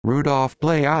Rudolf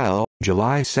Pleil,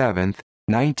 July 7,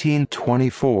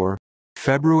 1924,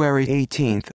 February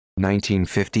 18,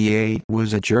 1958,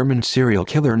 was a German serial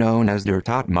killer known as der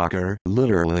Todmacher,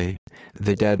 literally,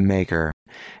 the dead maker.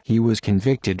 He was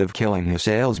convicted of killing a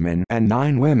salesman and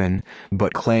 9 women,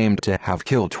 but claimed to have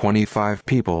killed 25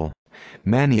 people.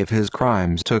 Many of his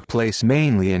crimes took place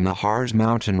mainly in the Harz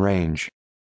mountain range.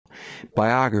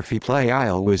 Biography.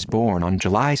 Pleil was born on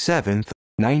July 7,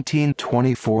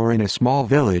 1924 in a small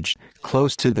village,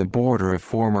 close to the border of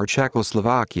former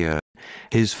Czechoslovakia.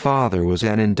 His father was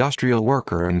an industrial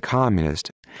worker and communist.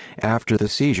 After the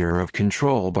seizure of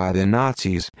control by the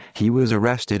Nazis, he was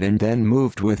arrested and then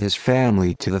moved with his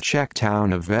family to the Czech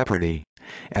town of Veprady.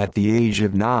 At the age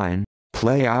of 9,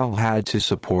 Pleil had to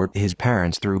support his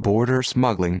parents through border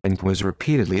smuggling and was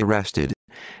repeatedly arrested.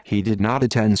 He did not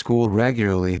attend school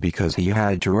regularly because he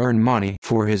had to earn money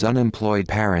for his unemployed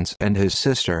parents and his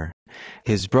sister.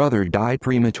 His brother died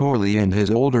prematurely and his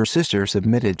older sister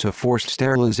submitted to forced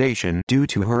sterilization due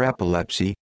to her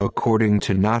epilepsy, according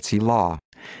to Nazi law.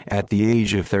 At the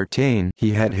age of 13,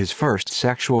 he had his first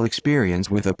sexual experience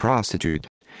with a prostitute.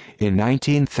 In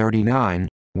 1939,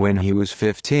 when he was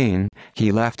 15,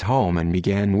 he left home and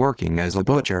began working as a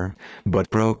butcher, but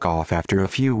broke off after a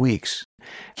few weeks.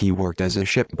 He worked as a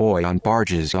ship boy on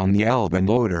barges on the Elbe and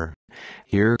Oder.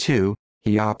 Here too,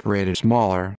 he operated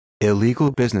smaller,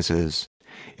 illegal businesses.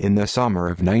 In the summer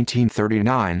of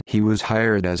 1939, he was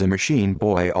hired as a machine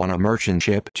boy on a merchant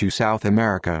ship to South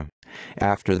America.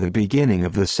 After the beginning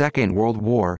of the Second World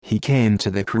War, he came to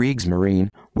the Kriegsmarine,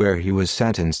 where he was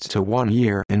sentenced to 1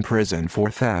 year in prison for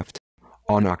theft.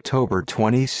 On October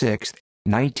 26,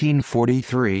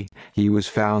 1943, he was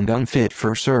found unfit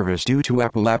for service due to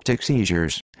epileptic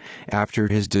seizures. After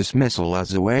his dismissal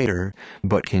as a waiter,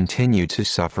 but continued to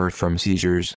suffer from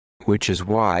seizures, which is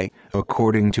why,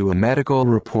 according to a medical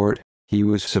report, he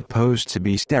was supposed to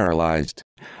be sterilized.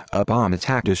 A bomb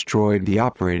attack destroyed the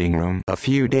operating room a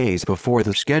few days before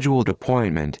the scheduled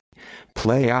appointment.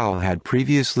 Pleil had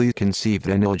previously conceived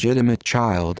an illegitimate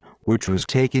child, which was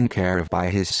taken care of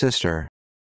by his sister.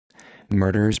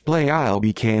 Murders. Pleil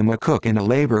became a cook in a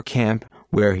labor camp,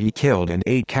 where he killed and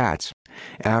ate cats.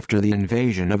 After the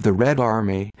invasion of the Red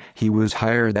Army, he was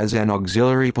hired as an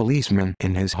auxiliary policeman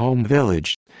in his home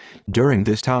village. During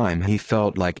this time he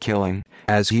felt like killing,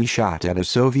 as he shot at a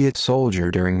Soviet soldier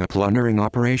during a plundering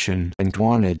operation and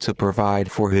wanted to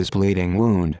provide for his bleeding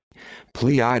wound.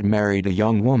 Pleil married a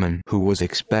young woman who was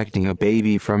expecting a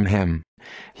baby from him.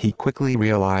 He quickly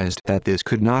realized that this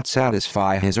could not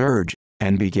satisfy his urge,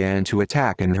 and began to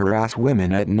attack and harass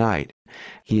women at night.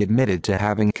 He admitted to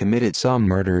having committed some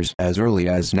murders as early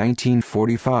as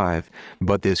 1945,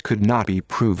 but this could not be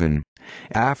proven.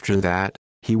 After that,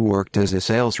 he worked as a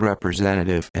sales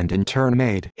representative and in turn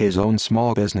made his own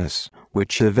small business,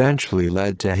 which eventually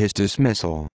led to his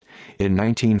dismissal. In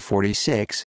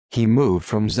 1946, he moved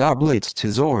from Zablitz to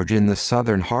Zorge in the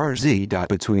southern Harz.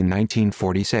 Between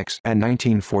 1946 and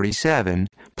 1947,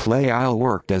 Pleil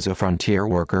worked as a frontier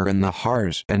worker in the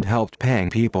Harz and helped paying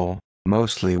people,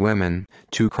 mostly women,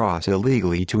 to cross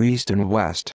illegally to east and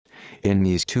west. In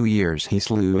these 2 years he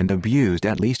slew and abused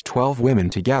at least 12 women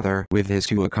together with his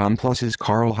 2 accomplices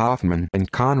Karl Hoffmann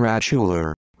and Konrad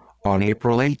Schuler. On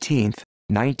April 18,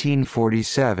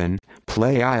 1947,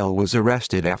 Pleil was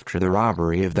arrested after the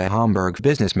robbery of the Hamburg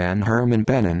businessman Hermann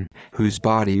Bennen, whose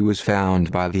body was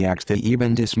found by the axe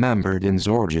even dismembered in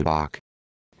Zorgebach.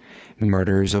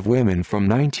 Murders of women. From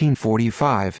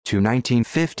 1945 to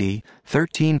 1950,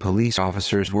 13 police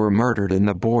officers were murdered in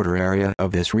the border area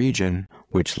of this region,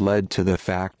 which led to the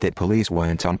fact that police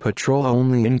went on patrol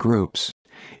only in groups.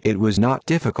 It was not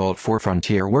difficult for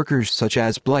frontier workers such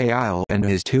as Pleil and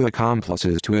his 2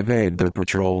 accomplices to evade the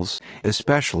patrols,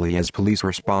 especially as police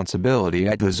responsibility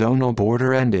at the zonal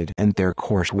border ended and their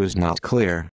course was not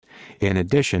clear. In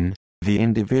addition, the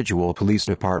individual police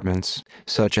departments,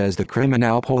 such as the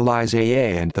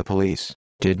Kriminalpolizei and the police,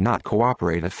 did not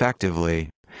cooperate effectively.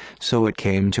 So it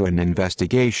came to an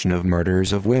investigation of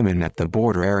murders of women at the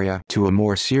border area to a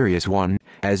more serious one,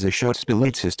 as a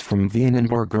Schutzpolizist from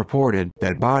Wienenburg reported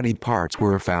that body parts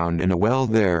were found in a well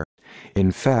there.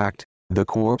 In fact, the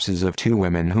corpses of 2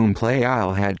 women whom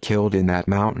Pleil had killed in that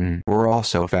mountain were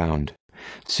also found.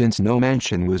 Since no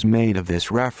mention was made of this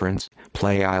reference,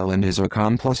 Pleil and his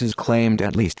accomplices claimed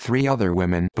at least 3 other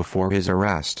women before his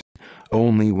arrest.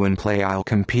 Only when Pleil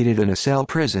competed in a cell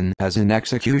prison as an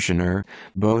executioner,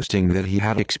 boasting that he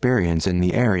had experience in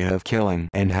the area of killing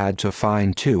and had to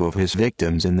find 2 of his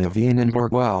victims in the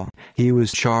Wienenburg well, he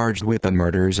was charged with the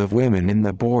murders of women in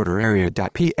the border area.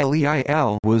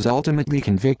 Pleil was ultimately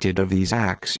convicted of these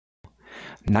acts.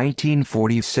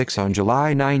 1946. On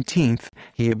July 19,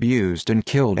 he abused and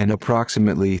killed an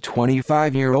approximately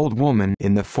 25-year-old woman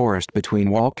in the forest between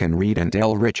Walkenried and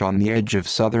Elrich on the edge of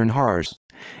southern Harz.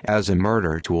 As a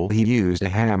murder tool he used a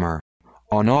hammer.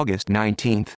 On August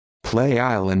 19,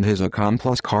 Pleil and his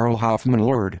accomplice Karl Hoffmann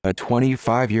lured a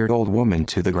 25-year-old woman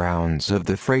to the grounds of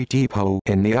the freight depot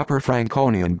in the Upper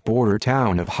Franconian border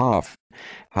town of Hof.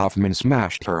 Hoffmann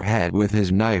smashed her head with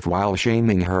his knife while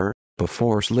shaming her,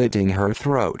 before slitting her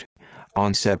throat.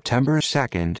 On September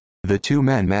 2, the two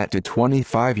men met a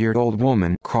 25-year-old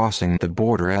woman crossing the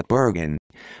border at Bergen.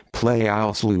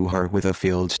 Pleil slew her with a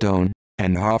field stone,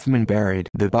 and Hoffmann buried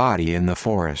the body in the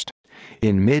forest.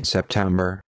 In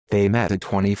mid-September, they met a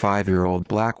 25-year-old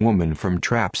black woman from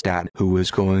Trappstad who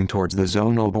was going towards the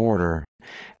zonal border.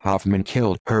 Hoffmann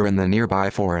killed her in the nearby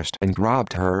forest and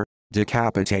robbed her,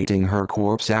 decapitating her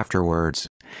corpse afterwards.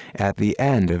 At the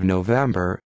end of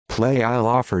November, Pleil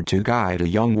offered to guide a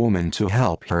young woman to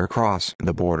help her cross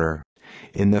the border.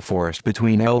 In the forest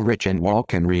between Elrich and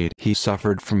Walkenried, he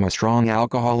suffered from a strong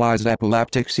alcoholized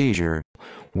epileptic seizure.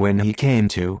 When he came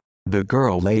to, the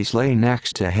girl lay slain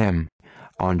next to him.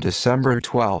 On December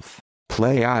 12,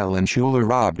 Pleil and Schuler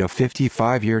robbed a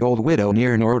 55-year-old widow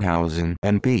near Nordhausen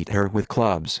and beat her with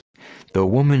clubs. The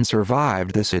woman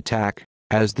survived this attack,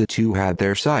 as the two had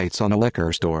their sights on a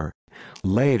liquor store.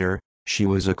 Later, she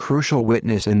was a crucial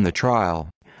witness in the trial.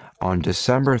 On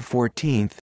December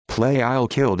 14, Pleil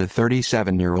killed a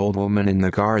 37-year-old woman in the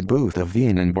guard booth of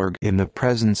Wienenburg in the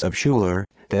presence of Schuler,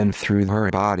 then threw her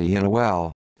body in a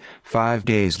well. 5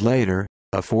 days later,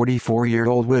 a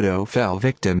 44-year-old widow fell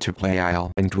victim to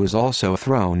Pleil and was also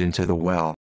thrown into the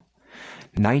well.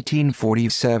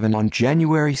 1947. On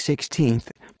January 16,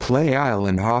 Pleil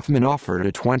and Hoffmann offered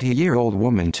a 20-year-old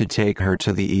woman to take her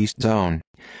to the East Zone.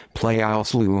 Pleil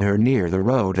slew her near the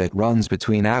road that runs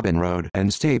between Abbenrode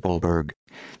and Stapelberg.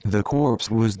 The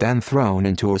corpse was then thrown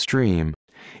into a stream.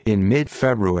 In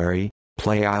mid-February,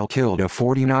 Pleil killed a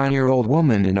 49-year-old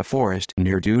woman in a forest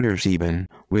near Dudersieben,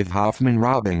 with Hoffmann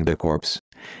robbing the corpse.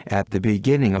 At the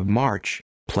beginning of March,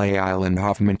 Pleil and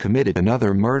Hoffmann committed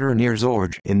another murder near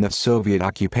Zorge in the Soviet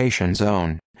occupation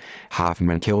zone.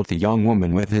 Hoffmann killed the young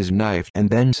woman with his knife and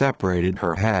then separated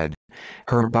her head.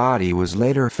 Her body was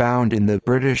later found in the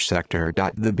British sector.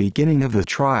 The beginning of the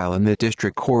trial in the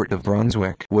District Court of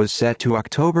Brunswick was set to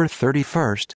October 31,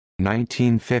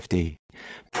 1950.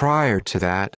 Prior to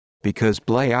that, because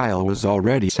Pleil was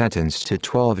already sentenced to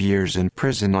 12 years in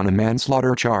prison on a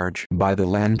manslaughter charge by the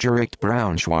Landgericht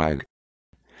Braunschweig.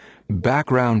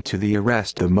 Background to the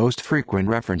arrest: the most frequent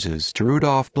references to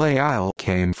Rudolf Pleil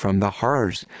came from the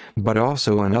Harz, but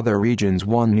also in other regions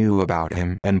one knew about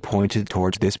him and pointed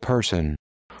towards this person.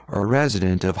 A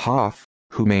resident of Hof,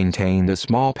 who maintained a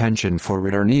small pension for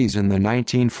returnees in the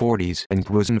 1940s and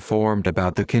was informed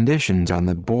about the conditions on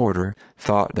the border,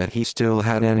 thought that he still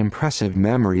had an impressive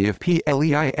memory of Pleil.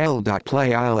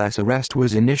 Pleil's arrest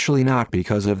was initially not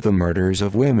because of the murders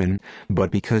of women,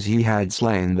 but because he had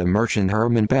slain the merchant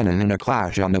Hermann Bennen in a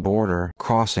clash on the border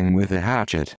crossing with a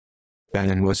hatchet.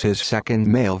 Bennen was his second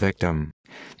male victim.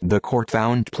 The court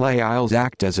found Pleil's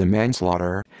act as a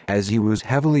manslaughter, as he was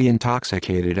heavily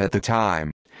intoxicated at the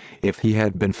time. If he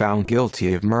had been found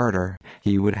guilty of murder,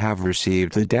 he would have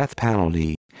received the death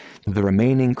penalty. The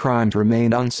remaining crimes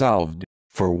remained unsolved,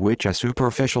 for which a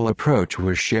superficial approach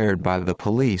was shared by the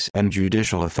police and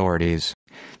judicial authorities.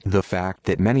 The fact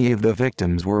that many of the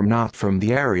victims were not from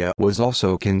the area was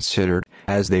also considered,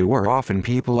 as they were often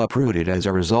people uprooted as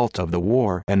a result of the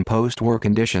war and post-war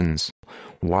conditions.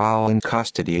 While in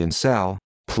custody in cell,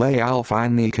 Pleil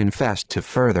finally confessed to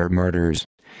further murders.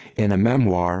 In a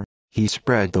memoir, he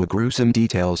spread the gruesome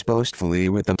details boastfully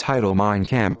with the title Mein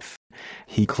Kampf.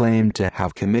 He claimed to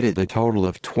have committed a total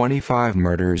of 25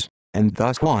 murders, and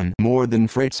thus one more than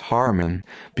Fritz Haarmann,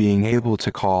 being able to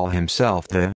call himself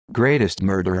the greatest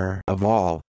murderer of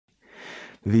all.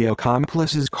 The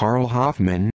accomplices: Karl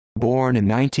Hoffmann, born in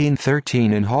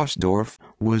 1913 in Hausdorf,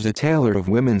 was a tailor of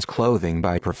women's clothing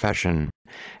by profession.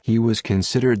 He was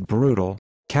considered brutal,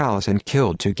 callous and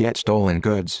killed to get stolen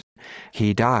goods.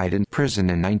 He died in prison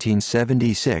in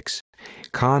 1976.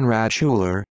 Konrad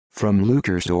Schuler, from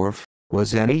Luckersdorf,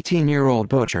 was an 18-year-old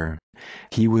butcher.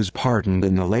 He was pardoned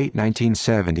in the late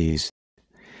 1970s.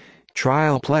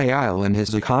 Trial: Pleil and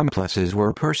his accomplices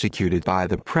were persecuted by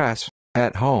the press,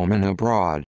 at home and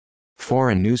abroad.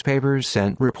 Foreign newspapers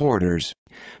sent reporters.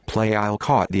 Pleil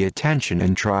caught the attention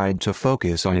and tried to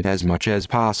focus on it as much as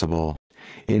possible.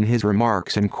 In his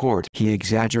remarks in court he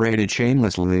exaggerated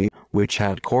shamelessly, which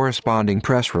had corresponding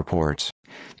press reports.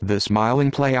 The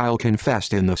smiling Pleil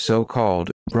confessed in the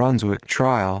so-called Brunswick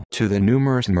trial to the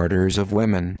numerous murders of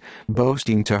women,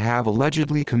 boasting to have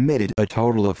allegedly committed a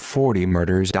total of 40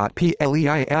 murders.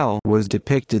 Pleil was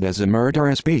depicted as a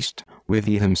murderous beast, with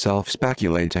he himself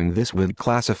speculating this would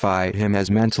classify him as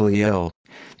mentally ill.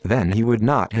 Then he would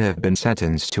not have been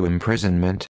sentenced to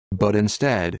imprisonment, but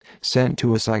instead, sent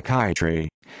to a psychiatry.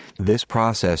 This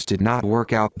process did not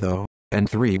work out though, and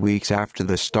 3 weeks after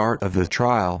the start of the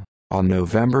trial, on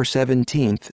November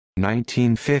 17,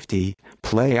 1950,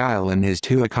 Pleil and his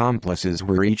 2 accomplices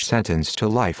were each sentenced to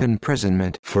life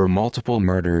imprisonment for multiple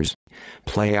murders.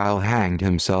 Pleil hanged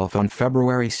himself on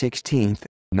February 16,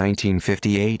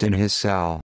 1958 in his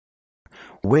cell.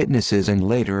 Witnesses and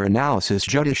later analysis.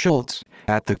 Judith Schultz,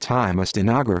 at the time a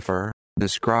stenographer,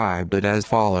 described it as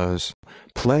follows.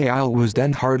 Pleil was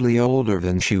then hardly older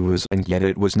than she was, and yet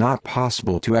it was not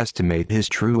possible to estimate his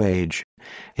true age.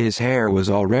 His hair was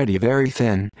already very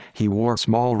thin, he wore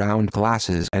small round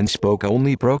glasses and spoke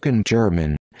only broken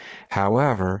German.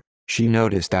 However, she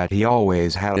noticed that he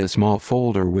always had a small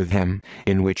folder with him,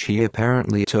 in which he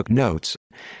apparently took notes.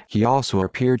 He also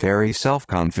appeared very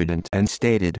self-confident and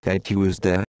stated that he was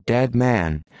the dead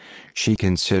man. She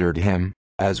considered him,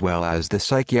 as well as the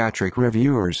psychiatric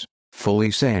reviewers,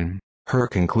 fully sane. Her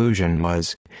conclusion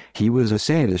was, he was a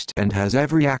sadist and has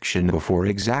every action before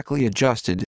exactly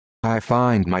adjusted. I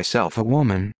find myself a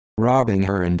woman, robbing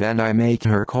her, and then I make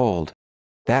her cold.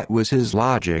 That was his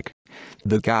logic.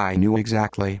 The guy knew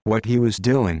exactly what he was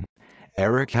doing.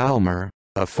 Eric Helmer,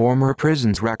 a former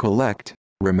prison's recollect,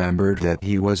 remembered that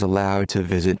he was allowed to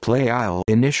visit Pleil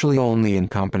initially only in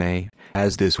company,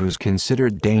 as this was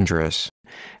considered dangerous.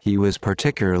 He was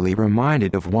particularly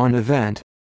reminded of one event.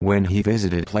 When he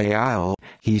visited Pleil,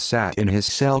 he sat in his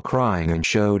cell crying and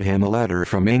showed him a letter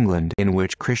from England in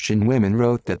which Christian women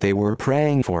wrote that they were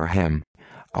praying for him.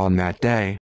 On that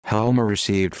day, Helmer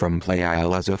received from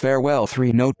Pleil as a farewell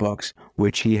 3 notebooks,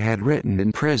 which he had written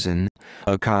in prison,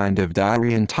 a kind of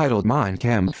diary entitled Mein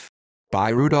Kampf, by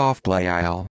Rudolf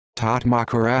Pleil,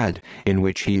 Todmacherad, in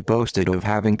which he boasted of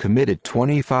having committed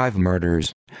 25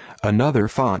 murders. Another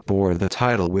font bore the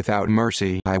title Without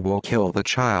Mercy, I will kill the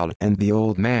child and the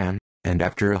old man, and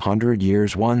after 100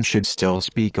 years one should still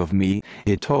speak of me.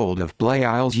 It told of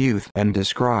Pleil's youth and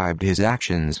described his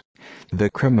actions. The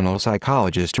criminal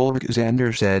psychologist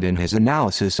Alexander said in his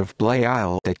analysis of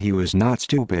Pleil that he was not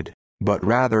stupid, but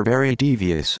rather very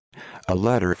devious. A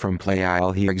letter from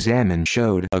Pleil he examined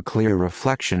showed a clear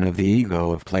reflection of the ego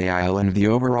of Pleil and the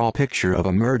overall picture of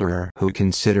a murderer who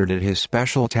considered it his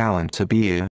special talent to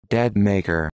be a dead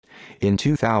maker. In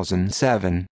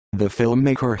 2007, the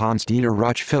filmmaker Hans-Dieter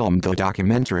Ruch filmed the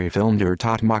documentary film Der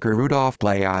Todmacher Rudolf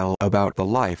Pleil about the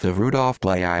life of Rudolf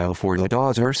Pleil for the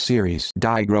Das series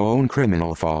Die großen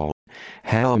Kriminalfall.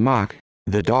 Helmach,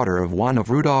 the daughter of one of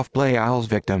Rudolf Pleil's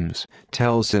victims,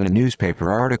 tells in a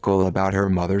newspaper article about her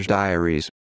mother's diaries.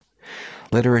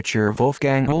 Literature.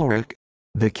 Wolfgang Ulrich,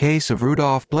 The Case of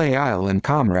Rudolf Pleil and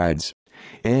Comrades.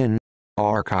 In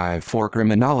Archive for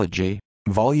Criminology,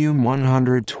 Volume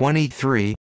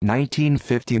 123,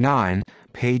 1959,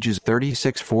 pages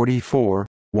 3644,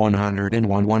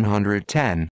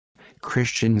 101-110.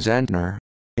 Christian Zentner,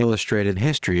 Illustrated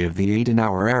History of the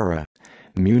Adenauer Era.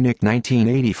 Munich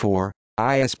 1984,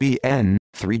 ISBN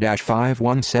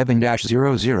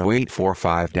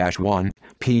 3-517-00845-1,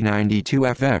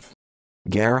 p92ff.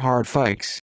 Gerhard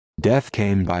Feix, Death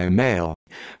Came by Mail.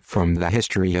 From the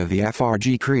History of the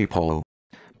FRG Kripo.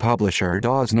 Publisher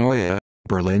Das Neue,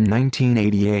 Berlin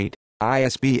 1988,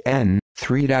 ISBN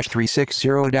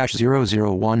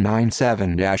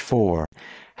 3-360-00197-4.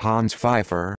 Hans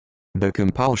Pfeiffer, The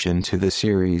Compulsion to the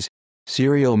Series,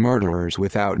 Serial Murderers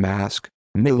Without Mask,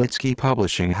 Militsky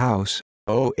Publishing House,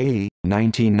 OA,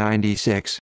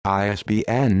 1996,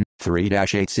 ISBN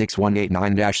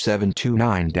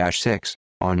 3-86189-729-6,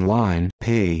 online,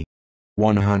 p.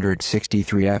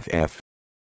 163ff.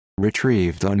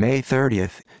 Retrieved on May 30,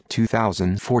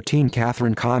 2014.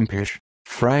 Catherine Kompisch,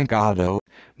 Frank Otto,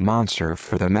 Monster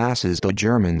for the Masses: The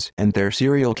Germans and Their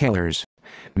Serial Killers.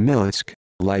 Militsk,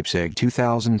 Leipzig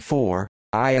 2004,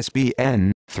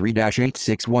 ISBN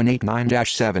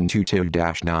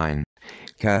 3-86189-722-9.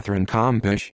 Catherine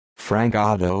Kompisch, Frank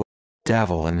Otto,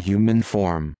 Devil in Human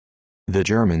Form. The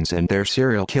Germans and Their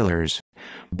Serial Killers.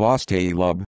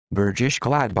 Bostelub, Bergisch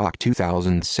Gladbach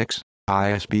 2006,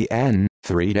 ISBN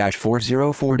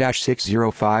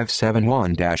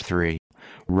 3-404-60571-3.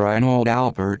 Reinhold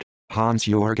Albert,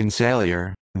 Hans-Jorgen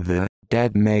Salier, The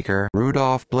Dead Maker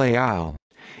Rudolf Pleil.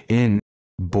 In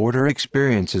Border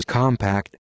Experiences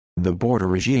Compact, The Border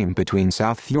Regime Between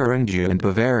South Thuringia and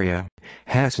Bavaria,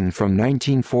 Hessen from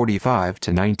 1945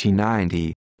 to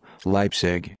 1990.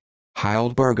 Leipzig.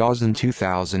 Heildberghausen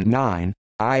 2009,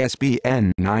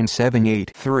 ISBN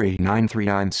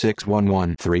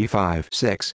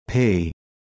 978-3939611-356, p.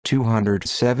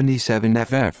 277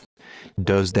 ff.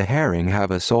 Does the Herring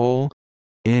Have a Soul?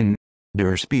 In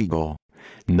Der Spiegel.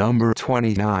 Number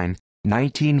 29,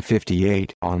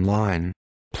 1958. Online.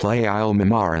 Pleil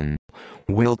Memaren.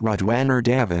 Wildrudwenner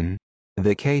Davin.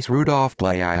 The Case Rudolf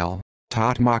Pleil,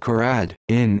 Totmacherad.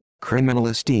 In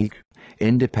Criminalistique.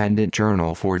 Independent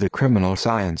Journal for the Criminal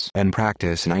Science and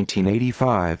Practice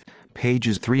 1985,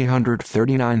 pages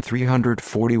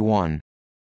 339-341.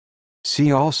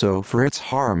 See also Fritz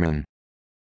Harman.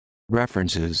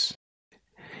 References.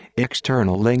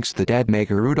 External links: The Dead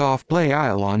Maker Rudolf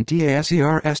Pleil on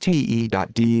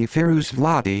DASERSTE.de Firuz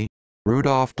Vladi.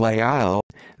 Rudolf Pleil,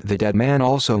 the dead man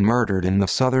also murdered in the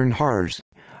southern Harz.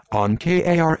 On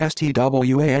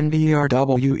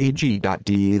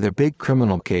KARSTWANDERWEG.de The Big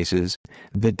Criminal Cases,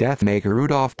 The Death Maker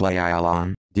Rudolf Pleil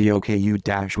on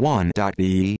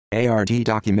DOKU-1.de, ARD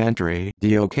Documentary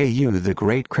DOKU The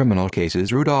Great Criminal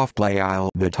Cases Rudolf Pleil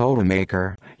The Total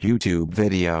Maker, YouTube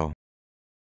video.